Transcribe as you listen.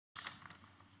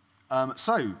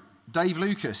So, Dave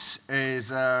Lucas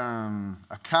is a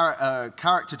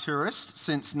character tourist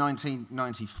since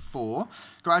 1994,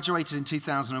 graduated in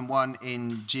 2001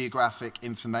 in geographic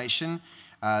information,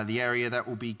 the area that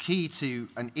will be key to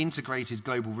an integrated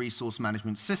global resource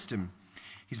management system.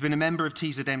 He's been a member of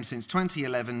TZM since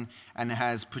 2011 and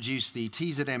has produced the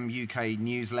TZM UK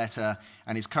newsletter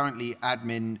and is currently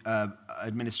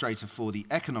administrator for the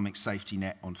Economic Safety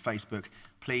Net on Facebook.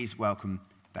 Please welcome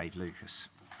Dave Lucas.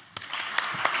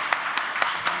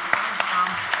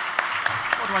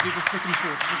 What do I do for flicking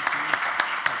forward?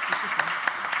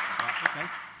 Okay.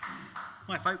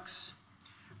 Hi, folks.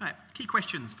 Right, key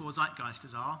questions for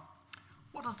Zeitgeisters are: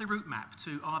 what does the route map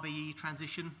to RBE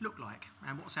transition look like,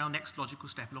 and what's our next logical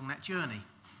step along that journey?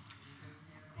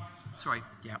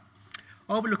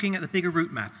 I'll be looking at the bigger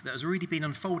route map that has already been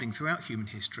unfolding throughout human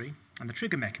history and the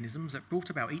trigger mechanisms that brought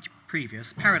about each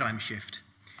previous paradigm shift.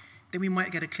 Then we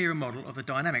might get a clearer model of the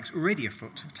dynamics already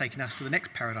afoot, taking us to the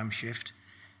next paradigm shift,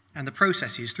 and the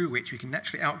processes through which we can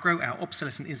naturally outgrow our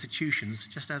obsolescent institutions,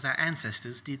 just as our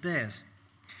ancestors did theirs.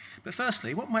 But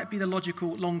firstly, what might be the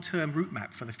logical long-term route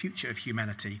map for the future of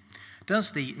humanity?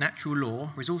 Does the natural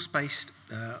law, resource-based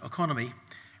economy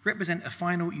represent a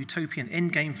final utopian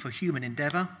endgame for human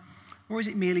endeavour, or is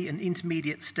it merely an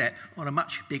intermediate step on a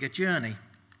much bigger journey?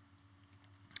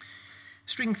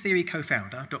 String theory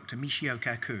co-founder Dr. Michio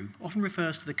Kaku often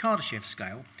refers to the Kardashev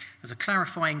scale as a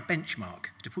clarifying benchmark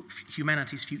to put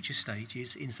humanity's future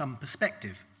stages in some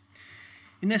perspective.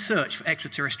 In their search for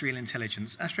extraterrestrial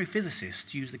intelligence,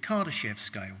 astrophysicists use the Kardashev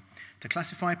scale to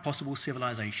classify possible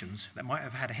civilizations that might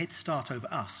have had a head start over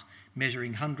us,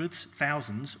 measuring hundreds,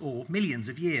 thousands, or millions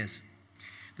of years.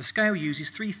 The scale uses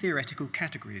three theoretical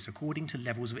categories according to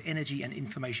levels of energy and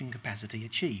information capacity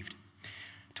achieved.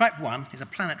 Type 1 is a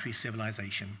planetary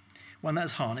civilization, one that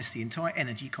has harnessed the entire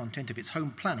energy content of its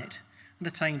home planet and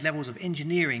attained levels of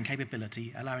engineering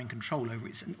capability allowing control over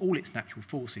all its natural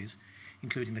forces,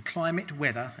 including the climate,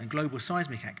 weather, and global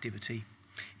seismic activity.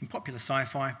 In popular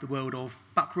sci-fi, the world of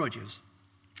Buck Rogers.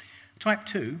 Type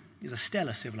 2 is a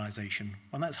stellar civilization,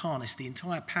 one that has harnessed the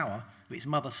entire power of its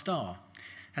mother star,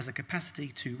 has the capacity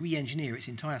to re-engineer its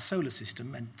entire solar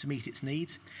system and to meet its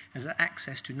needs, and has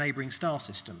access to neighbouring star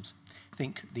systems.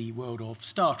 Think the world of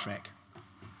Star Trek.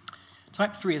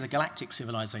 Type 3 is a galactic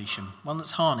civilization, one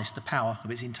that's harnessed the power of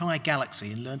its entire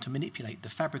galaxy and learned to manipulate the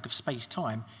fabric of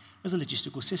space-time as a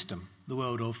logistical system, the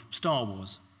world of Star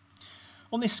Wars.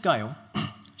 On this scale,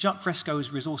 Jacques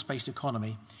Fresco's resource-based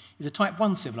economy is a Type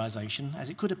 1 civilization as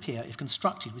it could appear if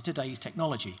constructed with today's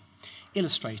technology,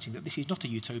 illustrating that this is not a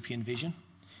utopian vision,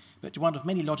 but one of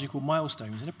many logical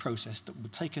milestones in a process that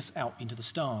would take us out into the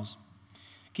stars,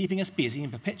 keeping us busy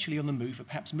and perpetually on the move for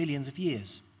perhaps millions of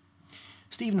years.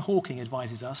 Stephen Hawking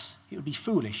advises us it would be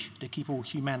foolish to keep all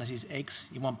humanity's eggs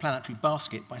in one planetary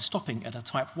basket by stopping at a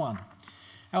Type 1.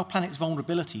 Our planet's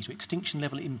vulnerability to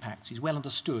extinction-level impacts is well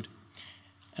understood,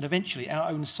 and eventually our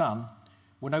own sun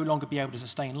will no longer be able to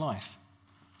sustain life.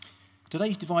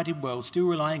 Today's divided world, still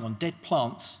relying on dead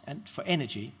plants and for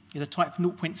energy, is a Type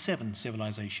 0.7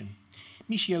 civilization.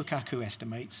 Michio Kaku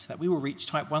estimates that we will reach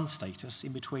Type 1 status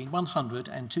in between 100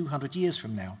 and 200 years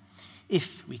from now,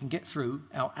 if we can get through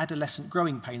our adolescent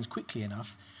growing pains quickly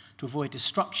enough to avoid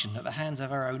destruction at the hands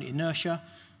of our own inertia,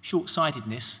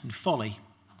 short-sightedness, and folly.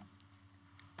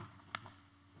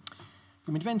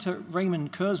 From inventor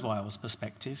Raymond Kurzweil's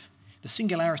perspective, the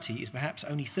singularity is perhaps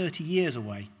only 30 years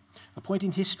away, a point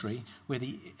in history where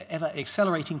the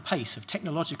ever-accelerating pace of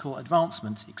technological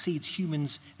advancement exceeds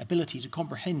humans' ability to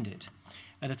comprehend it,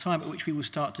 at a time at which we will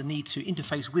start to need to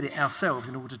interface with it ourselves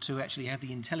in order to actually have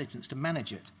the intelligence to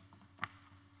manage it.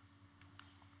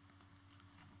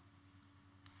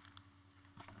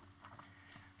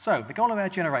 So, the goal of our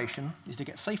generation is to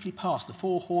get safely past the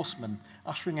four horsemen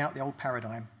ushering out the old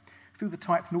paradigm, through the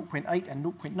Type 0.8 and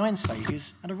 0.9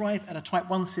 stages, and arrive at a Type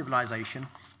 1 civilization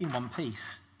in one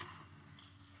piece.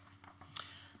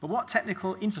 But what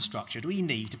technical infrastructure do we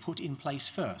need to put in place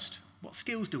first? What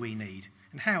skills do we need,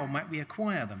 and how might we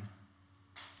acquire them?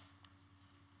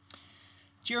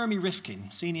 Jeremy Rifkin,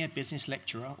 senior business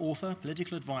lecturer, author,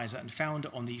 political advisor, and founder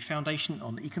on the Foundation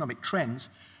on Economic Trends,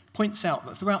 points out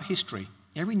that throughout history,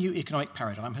 every new economic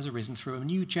paradigm has arisen through a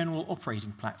new general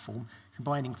operating platform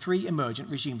combining three emergent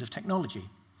regimes of technology.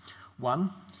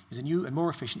 One is a new and more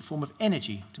efficient form of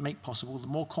energy to make possible the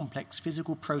more complex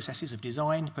physical processes of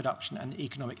design, production, and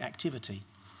economic activity.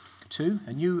 Two,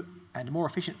 a new and more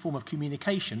efficient form of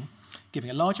communication, giving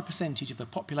a larger percentage of the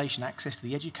population access to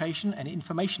the education and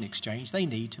information exchange they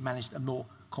need to manage a more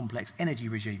complex energy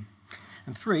regime.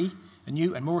 And 3, a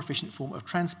new and more efficient form of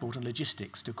transport and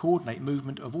logistics to coordinate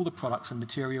movement of all the products and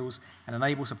materials and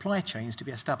enable supply chains to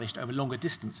be established over longer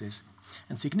distances.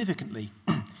 And significantly,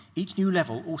 each new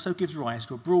level also gives rise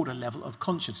to a broader level of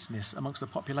consciousness amongst the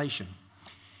population.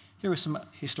 Here are some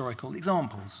historical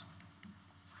examples.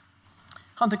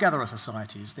 Hunter-gatherer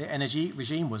societies, their energy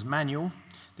regime was manual,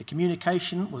 their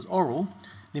communication was oral,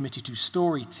 limited to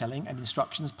storytelling and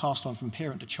instructions passed on from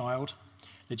parent to child.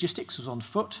 Logistics was on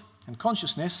foot, and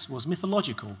consciousness was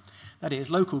mythological, that is,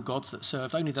 local gods that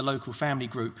served only the local family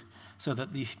group, so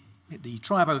that the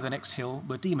tribe over the next hill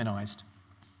were demonized.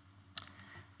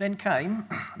 Then came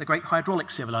the great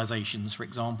hydraulic civilizations, for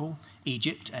example,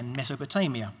 Egypt and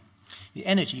Mesopotamia. The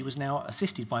energy was now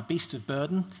assisted by beasts of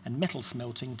burden and metal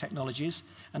smelting technologies,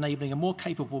 enabling a more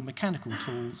capable mechanical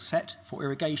tool set for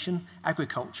irrigation,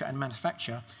 agriculture and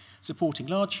manufacture, supporting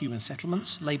large human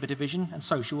settlements, labour division and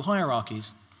social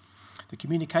hierarchies. The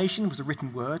communication was the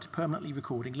written word, permanently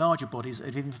recording larger bodies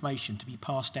of information to be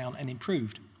passed down and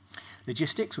improved.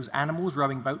 Logistics was animals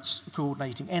rowing boats,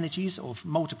 coordinating energies of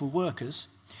multiple workers,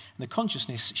 and the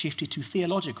consciousness shifted to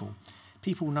theological.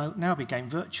 People now became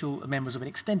virtual members of an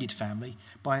extended family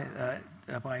by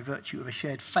virtue of a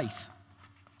shared faith.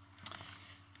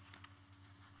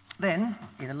 Then,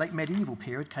 in the late medieval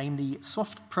period, came the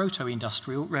soft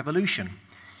proto-industrial revolution,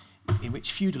 in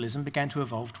which feudalism began to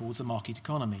evolve towards the market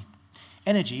economy.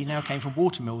 Energy now came from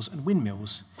watermills and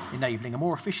windmills, enabling a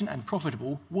more efficient and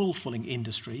profitable wool-fulling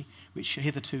industry, which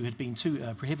hitherto had been too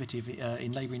prohibitive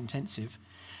in labour-intensive,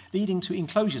 leading to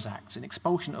Enclosures Acts and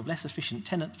expulsion of less efficient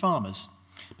tenant farmers,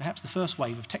 perhaps the first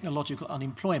wave of technological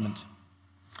unemployment.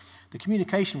 The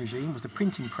communication regime was the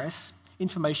printing press.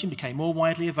 Information became more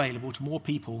widely available to more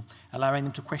people, allowing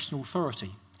them to question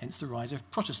authority, hence the rise of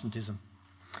Protestantism.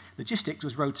 Logistics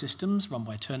was road systems run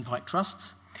by turnpike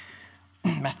trusts,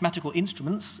 mathematical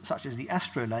instruments such as the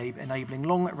astrolabe enabling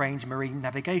long-range marine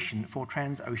navigation for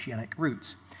transoceanic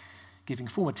routes, giving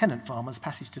former tenant farmers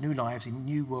passage to new lives in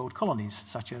New World colonies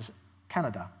such as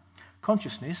Canada.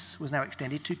 Consciousness was now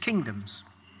extended to kingdoms.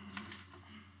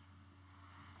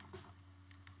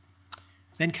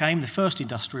 Then came the first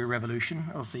industrial revolution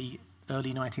of the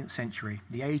early 19th century,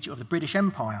 the age of the British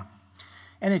Empire.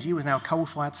 Energy was now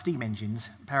coal-fired steam engines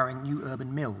powering new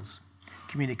urban mills.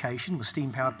 Communication was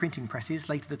steam-powered printing presses,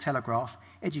 later the telegraph,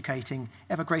 educating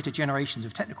ever greater generations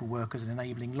of technical workers and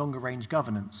enabling longer-range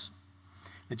governance.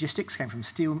 Logistics came from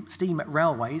steam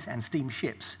railways and steam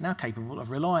ships, now capable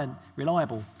of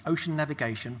reliable ocean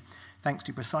navigation thanks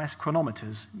to precise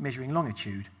chronometers measuring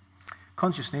longitude.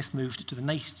 Consciousness moved to the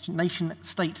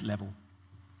nation-state level.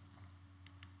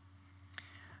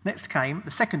 Next came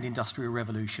the second industrial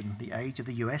revolution, the age of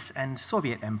the US and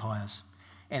Soviet empires.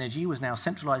 Energy was now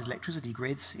centralized electricity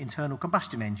grids, internal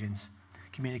combustion engines.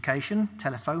 Communication,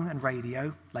 telephone and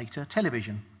radio, later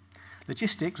television.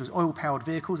 Logistics was oil-powered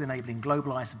vehicles enabling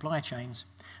globalized supply chains,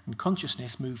 and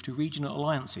consciousness moved to regional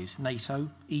alliances, NATO,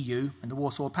 EU, and the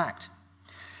Warsaw Pact.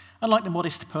 Unlike the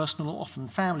modest personal, often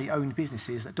family-owned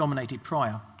businesses that dominated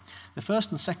prior, the first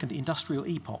and second industrial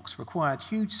epochs required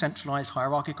huge centralized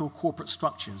hierarchical corporate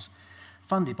structures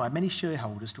funded by many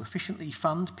shareholders to efficiently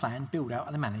fund, plan, build out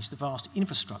and manage the vast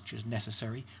infrastructures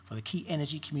necessary for the key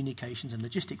energy, communications and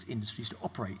logistics industries to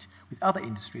operate, with other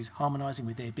industries harmonizing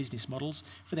with their business models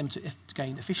for them to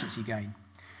gain efficiency gain.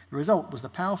 The result was the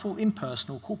powerful,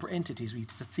 impersonal corporate entities we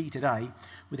see today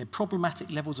with their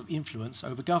problematic levels of influence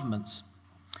over governments.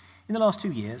 In the last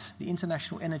 2 years, the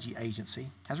International Energy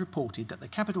Agency has reported that the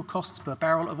capital costs per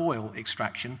barrel of oil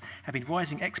extraction have been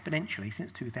rising exponentially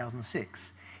since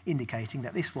 2006, indicating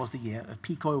that this was the year of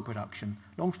peak oil production,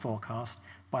 long forecast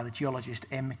by the geologist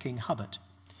M. King Hubbert.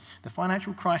 The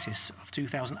financial crisis of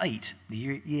 2008,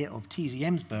 the year of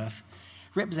TZM's birth,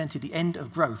 represented the end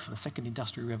of growth for the second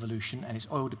industrial revolution and its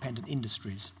oil-dependent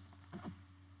industries.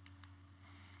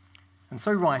 And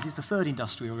so rises the third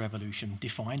industrial revolution,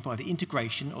 defined by the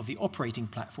integration of the operating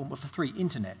platform of the three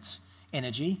internets: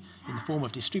 energy, in the form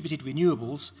of distributed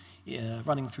renewables,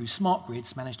 running through smart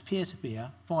grids managed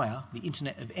peer-to-peer via the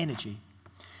Internet of Energy;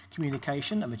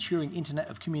 communication, a maturing Internet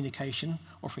of Communication,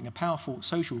 offering a powerful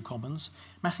social commons,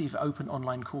 massive open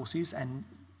online courses, and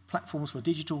platforms for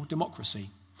digital democracy;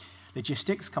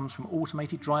 logistics comes from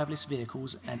automated driverless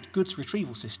vehicles and goods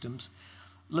retrieval systems,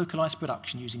 localized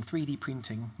production using 3D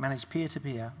printing, managed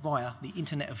peer-to-peer via the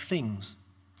Internet of Things.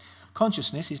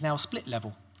 Consciousness is now split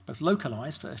level, both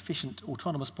localized for efficient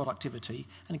autonomous productivity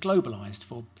and globalized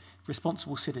for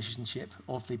responsible citizenship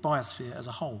of the biosphere as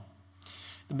a whole.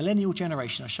 The millennial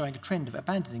generation are showing a trend of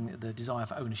abandoning the desire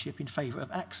for ownership in favor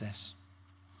of access.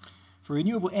 For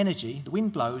renewable energy, the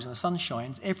wind blows and the sun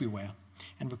shines everywhere.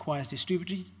 and requires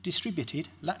distributed,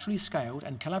 laterally scaled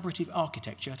and collaborative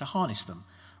architecture to harness them,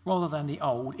 rather than the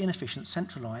old, inefficient,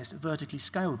 centralised, vertically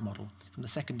scaled model from the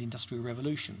Second Industrial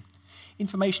Revolution.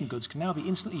 Information goods can now be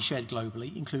instantly shared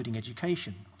globally, including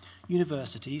education.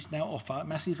 Universities now offer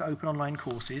massive open online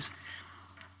courses,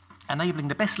 enabling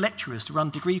the best lecturers to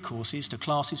run degree courses to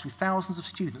classes with thousands of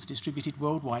students distributed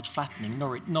worldwide, flattening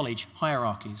knowledge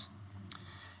hierarchies.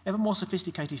 Ever more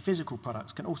sophisticated physical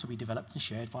products can also be developed and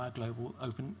shared via global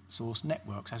open source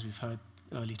networks, as we've heard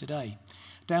earlier today.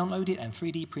 Downloaded and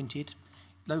 3D printed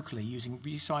locally using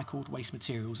recycled waste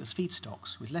materials as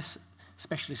feedstocks with less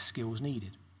specialist skills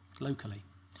needed locally.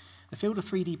 The field of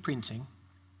 3D printing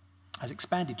has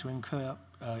expanded to include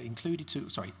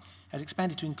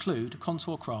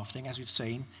contour crafting, as we've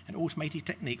seen, an automated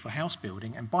technique for house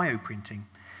building, and bioprinting,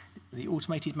 the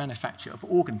automated manufacture of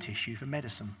organ tissue for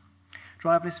medicine.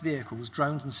 Driverless vehicles,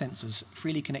 drones and sensors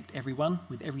freely connect everyone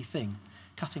with everything,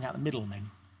 cutting out the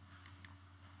middlemen.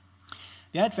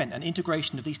 The advent and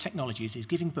integration of these technologies is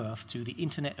giving birth to the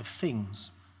Internet of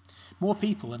Things. More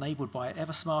people, enabled by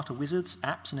ever smarter wizards,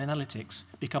 apps and analytics,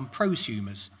 become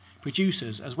prosumers,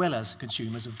 producers as well as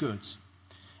consumers of goods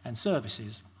and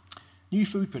services. New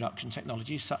food production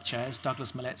technologies such as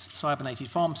Douglas Millet's cybernated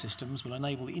farm systems will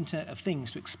enable the Internet of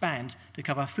Things to expand to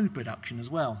cover food production as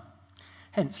well.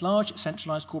 Hence, large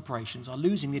centralised corporations are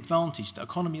losing the advantage that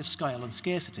economy of scale and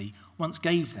scarcity once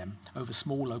gave them over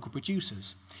small local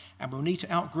producers, and will need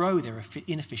to outgrow their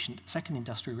inefficient Second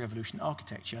Industrial Revolution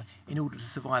architecture in order to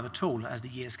survive at all as the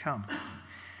years come.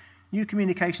 New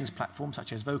communications platforms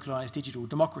such as vocalised digital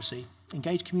democracy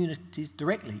engage communities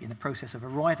directly in the process of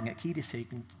arriving at key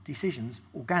decisions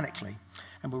organically,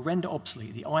 and will render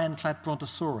obsolete the ironclad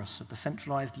brontosaurus of the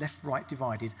centralised left-right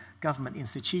divided government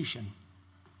institution.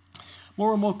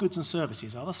 More and more goods and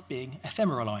services are thus being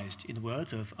ephemeralised, in the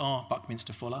words of R.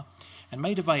 Buckminster Fuller, and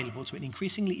made available to an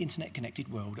increasingly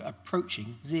internet-connected world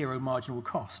approaching zero marginal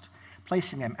cost,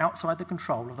 placing them outside the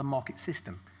control of the market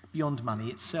system, beyond money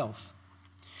itself.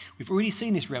 We've already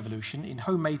seen this revolution in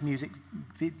homemade music,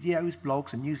 videos,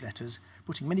 blogs and newsletters,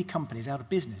 putting many companies out of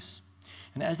business.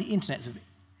 And as the internets of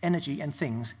energy and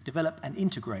things develop and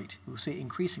integrate, we'll see it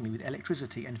increasingly with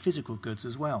electricity and physical goods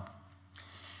as well.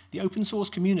 The open source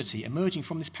community emerging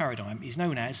from this paradigm is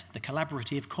known as the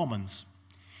collaborative commons,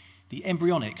 the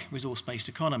embryonic resource-based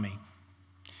economy.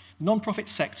 The non-profit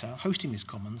sector hosting this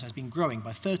commons has been growing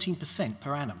by 13%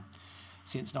 per annum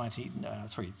since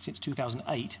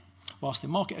 2008, whilst the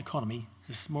market economy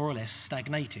has more or less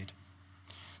stagnated.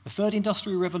 The Third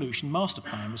Industrial Revolution Master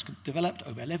Plan was developed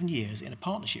over 11 years in a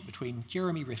partnership between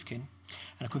Jeremy Rifkin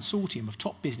and a consortium of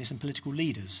top business and political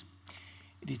leaders.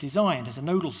 It is designed as a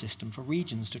nodal system for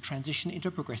regions to transition into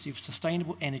progressive,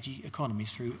 sustainable energy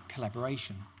economies through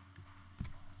collaboration.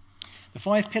 The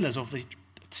 5 pillars of the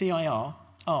TIR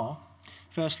are,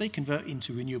 firstly, convert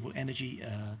into renewable energy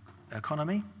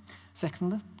economy.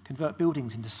 Secondly, convert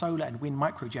buildings into solar and wind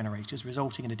microgenerators,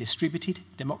 resulting in a distributed,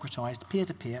 democratised,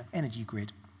 peer-to-peer energy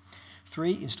grid.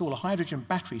 3, install a hydrogen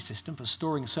battery system for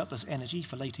storing surplus energy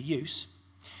for later use.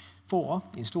 4,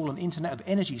 install an Internet of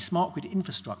Energy smart grid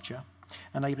infrastructure,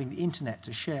 enabling the internet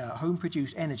to share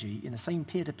home-produced energy in the same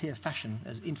peer-to-peer fashion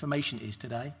as information is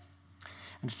today.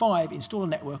 And 5, install a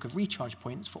network of recharge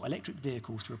points for electric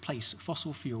vehicles to replace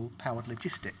fossil fuel-powered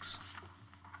logistics.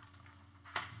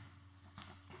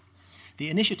 The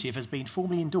initiative has been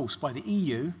formally endorsed by the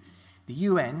EU, the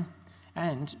UN,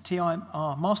 and TIR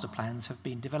master plans have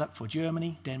been developed for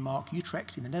Germany, Denmark,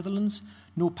 Utrecht in the Netherlands,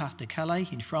 Nord-Pas-de-Calais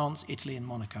in France, Italy and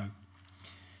Monaco.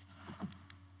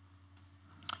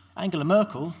 Angela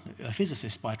Merkel, a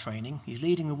physicist by training, is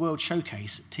leading the World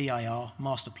Showcase TIR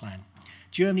Master Plan.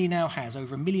 Germany now has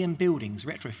over 1 million buildings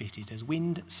retrofitted as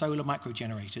wind, solar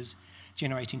microgenerators,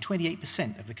 generating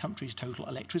 28% of the country's total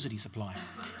electricity supply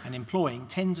and employing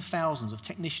tens of thousands of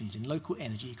technicians in local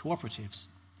energy cooperatives.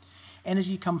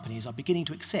 Energy companies are beginning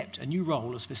to accept a new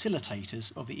role as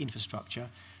facilitators of the infrastructure,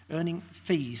 earning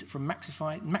fees from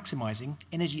maximising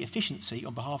energy efficiency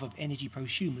on behalf of energy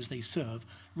prosumers they serve,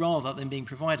 rather than being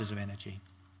providers of energy.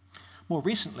 More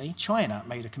recently, China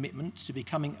made a commitment to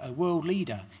becoming a world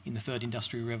leader in the Third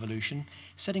Industrial Revolution,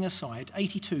 setting aside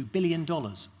 $82 billion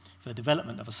for the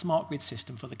development of a smart grid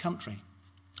system for the country.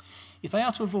 If they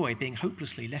are to avoid being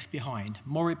hopelessly left behind,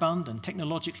 moribund and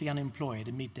technologically unemployed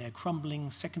amid their crumbling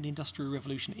Second Industrial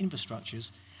Revolution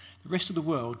infrastructures, the rest of the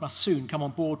world must soon come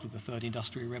on board with the Third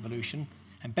Industrial Revolution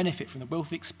and benefit from the wealth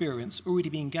of experience already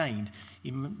being gained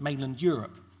in mainland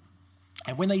Europe.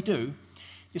 And when they do,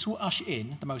 this will usher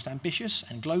in the most ambitious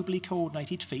and globally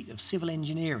coordinated feat of civil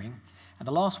engineering and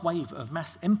the last wave of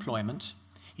mass employment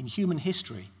in human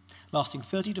history, lasting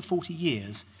 30 to 40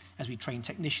 years as we train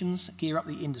technicians, gear up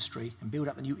the industry, and build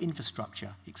up the new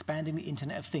infrastructure, expanding the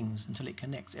Internet of Things until it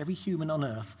connects every human on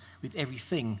Earth with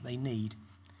everything they need.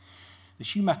 The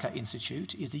Schumacher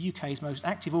Institute is the UK's most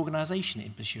active organisation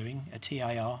in pursuing a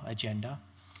TIR agenda,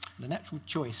 and a natural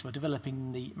choice for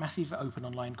developing the massive open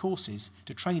online courses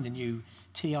to train the new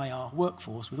TIR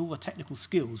workforce with all the technical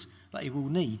skills that it will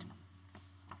need.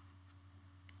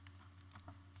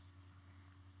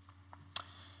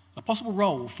 A possible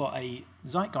role for a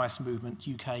Zeitgeist Movement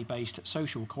UK-based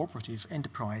social cooperative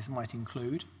enterprise might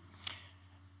include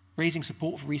raising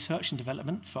support for research and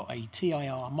development for a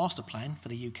TIR master plan for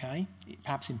the UK,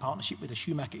 perhaps in partnership with the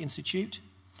Schumacher Institute,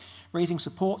 raising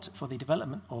support for the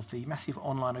development of the massive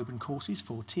online open courses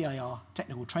for TIR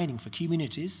technical training for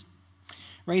communities,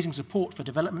 raising support for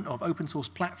development of open source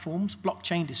platforms,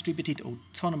 blockchain distributed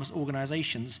autonomous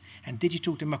organisations and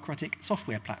digital democratic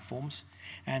software platforms,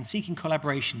 and seeking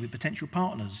collaboration with potential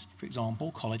partners, for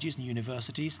example, colleges and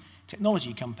universities,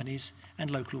 technology companies,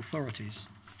 and local authorities.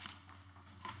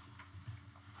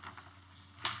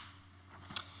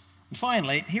 And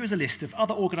finally, here is a list of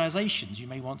other organisations you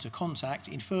may want to contact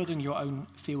in furthering your own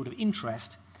field of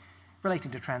interest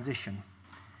relating to transition.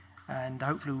 And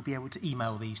hopefully we'll be able to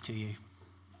email these to you.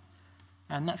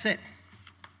 And that's it.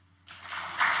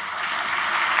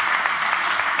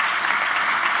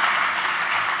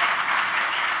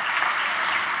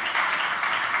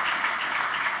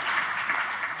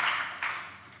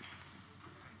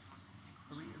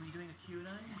 Are we doing a Q&A?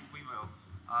 We will.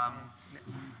 Yeah,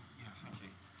 thank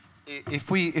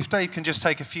you. If Dave can just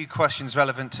take a few questions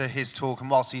relevant to his talk, and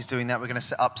whilst he's doing that, we're going to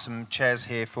set up some chairs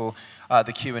here for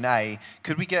the Q&A.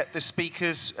 Could we get the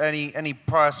speakers, any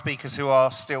prior speakers who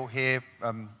are still here,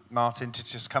 Martin, to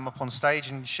just come up on stage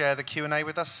and share the Q&A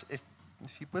with us, if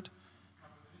you would?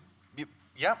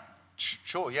 Yeah,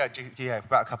 sure, yeah,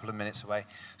 about a couple of minutes away.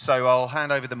 So I'll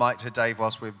hand over the mic to Dave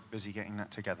whilst we're busy getting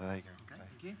that together. There you go. Okay,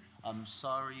 thank you.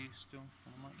 Sarah, are you still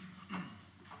on the mic?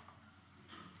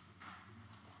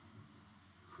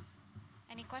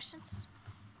 Any questions?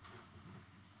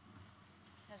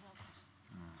 There's no questions.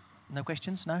 No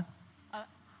questions? No?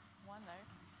 One though.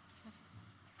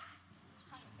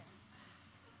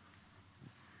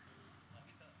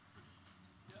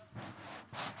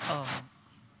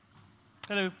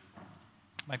 Hello.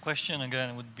 My question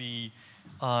again would be,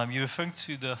 you're referring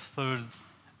to the third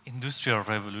industrial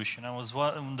revolution. I was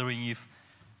wondering if,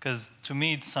 because to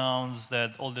me it sounds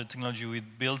that all the technology we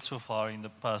built so far in the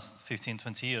past 15,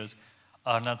 20 years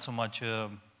are not so much a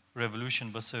revolution,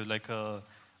 but so like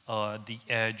the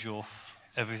edge of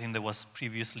everything that was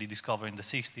previously discovered in the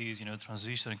 60s, you know,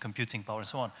 transition and computing power and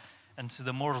so on. And so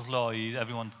the Moore's law,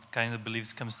 everyone kind of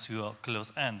believes comes to a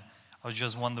close end. I was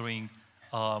just wondering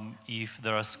if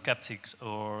there are skeptics,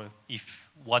 or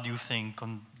if what you think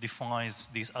defines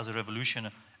this as a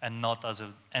revolution and not as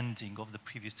an ending of the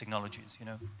previous technologies, you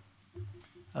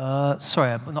know?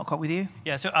 Sorry, I'm not quite with you.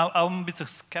 Yeah, so I'm a bit of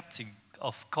skeptic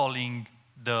of calling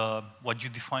what you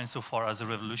define so far as a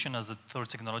revolution, as the third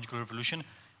technological revolution.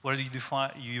 Whether you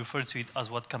refer to it as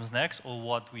what comes next or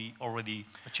what we already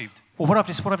achieved? Well, what I've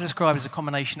described is a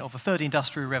combination of a third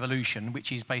industrial revolution,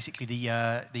 which is basically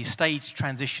the staged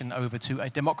transition over to a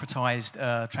democratized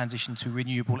transition to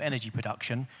renewable energy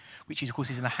production, which is, of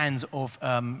course, is in the hands of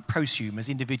prosumers,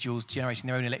 individuals generating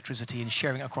their own electricity and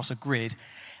sharing it across a grid,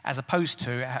 as opposed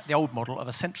to the old model of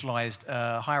a centralized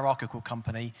hierarchical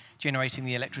company generating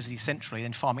the electricity centrally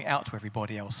and farming it out to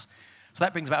everybody else. So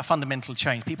that brings about a fundamental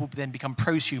change. People then become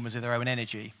prosumers of their own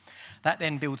energy. That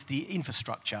then builds the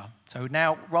infrastructure. So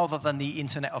now, rather than the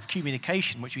internet of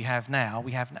communication, which we have now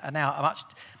a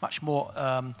much more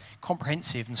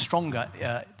comprehensive and stronger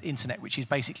internet, which is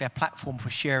basically a platform for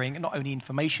sharing not only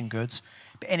information goods,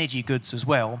 but energy goods as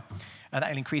well. And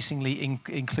that increasingly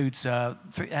includes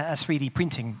 3D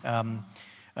printing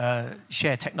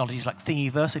shared technologies like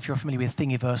Thingiverse, if you're familiar with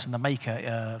Thingiverse and the Maker,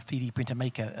 3D printer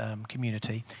Maker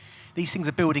community. These things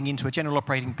are building into a general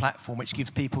operating platform which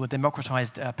gives people the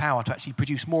democratized power to actually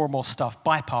produce more and more stuff,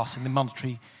 bypassing the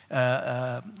monetary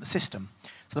system.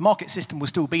 So the market system will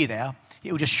still be there.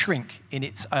 It will just shrink in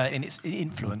its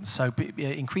influence. So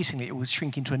increasingly it will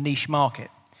shrink into a niche market.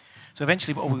 So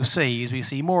eventually what we'll see is we'll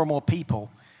see more and more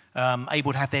people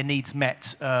able to have their needs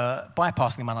met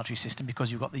bypassing the monetary system,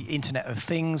 because you've got the Internet of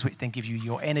Things, which then gives you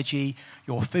your energy,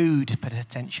 your food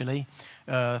potentially,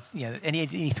 any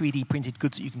 3D printed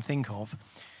goods that you can think of,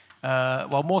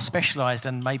 while more specialised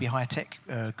and maybe high-tech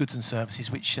goods and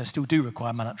services, which still do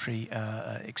require monetary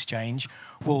exchange,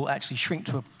 will actually shrink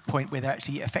to a point where they're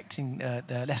actually affecting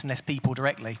less and less people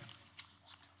directly.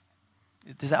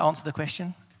 Does that answer the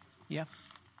question? Yeah.